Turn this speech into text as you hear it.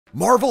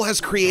Marvel has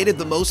created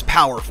the most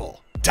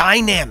powerful,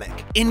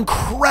 dynamic,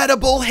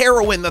 incredible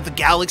heroine that the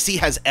galaxy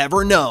has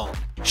ever known.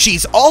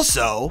 She's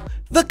also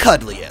the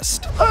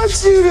cuddliest.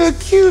 Aren't you the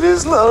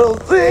cutest little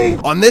thing?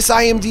 On this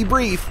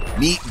IMDbrief,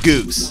 meet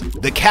Goose,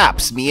 the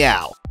Cap's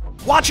Meow.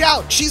 Watch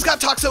out, she's got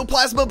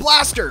toxoplasma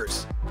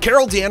blasters!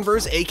 Carol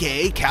Danvers,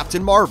 aka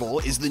Captain Marvel,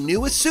 is the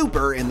newest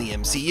super in the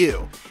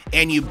MCU,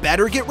 and you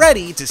better get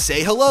ready to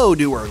say hello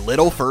to her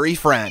little furry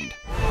friend.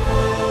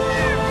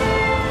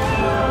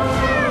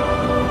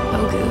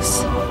 I'm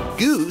Goose.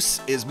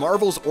 Goose is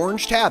Marvel's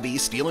orange tabby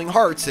stealing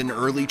hearts in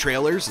early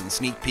trailers and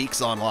sneak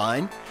peeks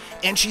online,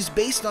 and she's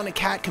based on a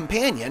cat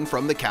companion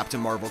from the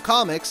Captain Marvel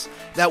comics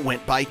that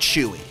went by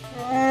Chewie.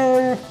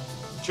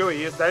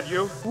 Chewie, is that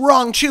you?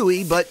 Wrong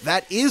Chewie, but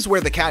that is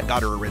where the cat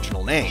got her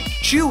original name.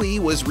 Chewie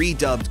was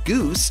redubbed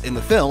Goose in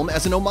the film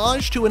as an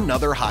homage to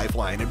another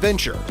high-flying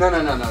adventure.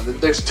 No.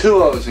 There's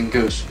two O's in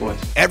Goose, boys.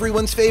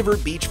 Everyone's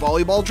favorite beach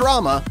volleyball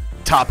drama,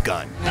 Top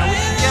Gun. Now we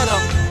can get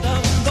them.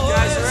 You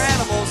guys are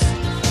animals.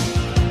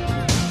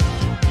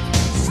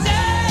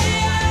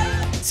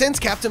 Since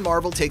Captain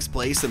Marvel takes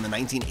place in the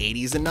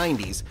 1980s and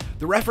 90s,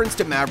 the reference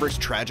to Maverick's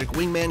tragic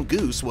wingman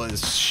Goose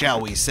was, shall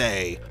we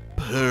say,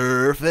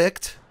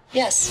 perfect?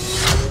 Yes.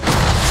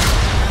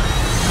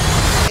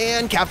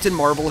 And Captain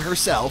Marvel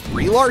herself,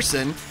 Brie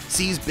Larson,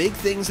 sees big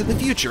things in the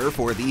future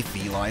for the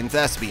feline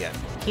thespian.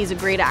 He's a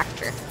great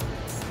actor.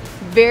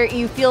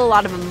 You feel a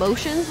lot of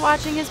emotions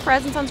watching his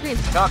presence on screen.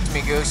 Talk to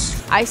me,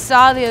 Goose. I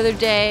saw the other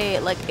day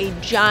like a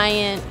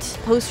giant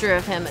poster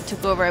of him that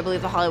took over, I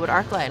believe, the Hollywood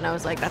ArcLight, and I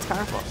was like, that's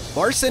powerful.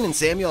 Larson and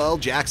Samuel L.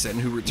 Jackson,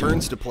 who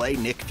returns to play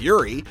Nick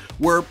Fury,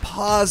 were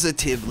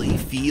positively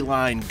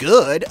feline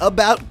good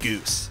about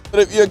Goose.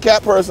 But if you're a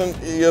cat person,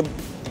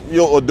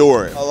 you'll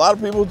adore it. A lot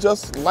of people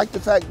just like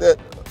the fact that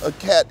a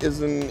cat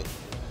is an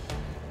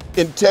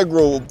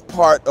integral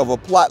part of a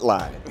plot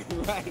line.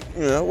 Right.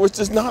 You know, which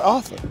is not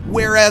often.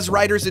 Whereas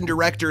writers and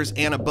directors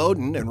Anna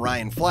Boden and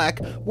Ryan Fleck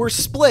were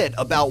split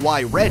about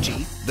why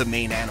Reggie, the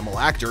main animal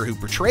actor who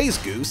portrays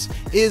Goose,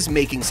 is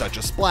making such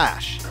a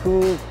splash.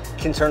 Who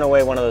can turn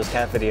away one of those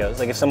cat videos?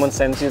 Like if someone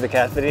sends you the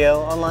cat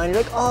video online,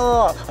 you're like,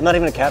 oh, I'm not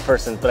even a cat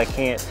person, but I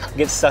can't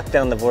get sucked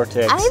down the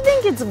vortex. I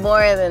think it's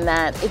more than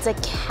that. It's a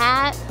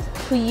cat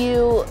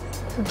who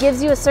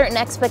gives you a certain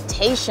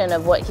expectation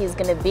of what he's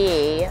gonna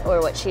be or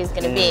what she's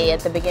gonna be at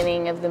the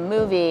beginning of the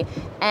movie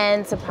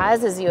and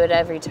surprises you at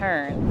every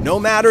turn. No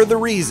matter the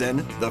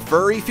reason, the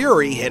furry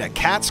fury hit a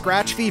cat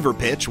scratch fever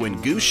pitch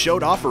when Goose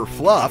showed off her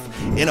fluff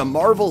in a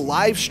Marvel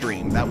live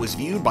stream that was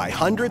viewed by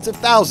hundreds of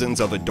thousands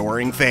of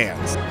adoring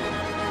fans.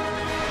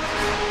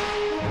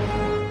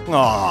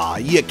 Aw,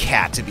 you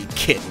cat to be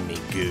kidding me,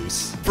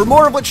 Goose. For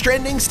more of what's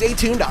trending, stay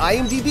tuned to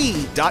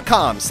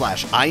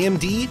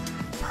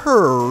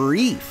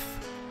imdb.com/imdbrief.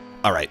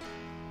 All right,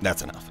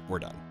 that's enough. We're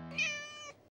done.